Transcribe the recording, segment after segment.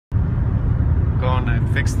going to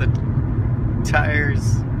fix the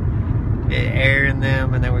tires, get air in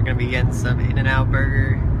them, and then we're gonna be getting some In-N-Out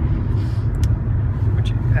burger.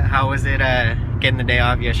 How was it getting the day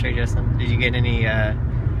off yesterday, Justin? Did you get any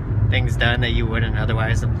things done that you wouldn't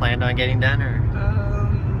otherwise have planned on getting done, or?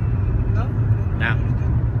 No.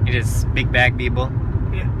 You just big bag people?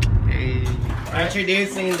 Yeah. Hey.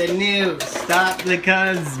 Introducing the new Stop the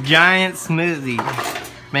Cubs Giant Smoothie.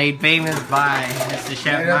 Made famous by Mr.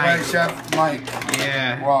 Chef Mike. By Chef Mike.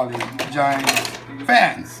 Yeah. Wally, Giant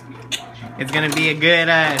fans. It's gonna be a good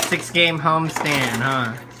 6-game homestand,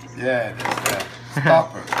 huh? Yeah, that's that.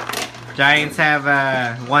 Stopper. Giants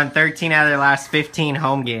have won 13 out of their last 15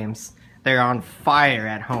 home games. They're on fire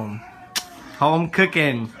at home. Home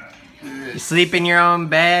cooking. You sleep in your own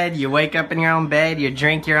bed, you wake up in your own bed, you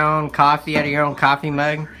drink your own coffee out of your own coffee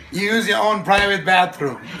mug. You use your own private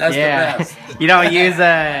bathroom. That's the best. You don't use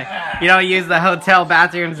the hotel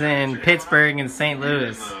bathrooms in Pittsburgh and St.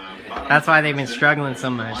 Louis. That's why they've been struggling so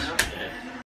much.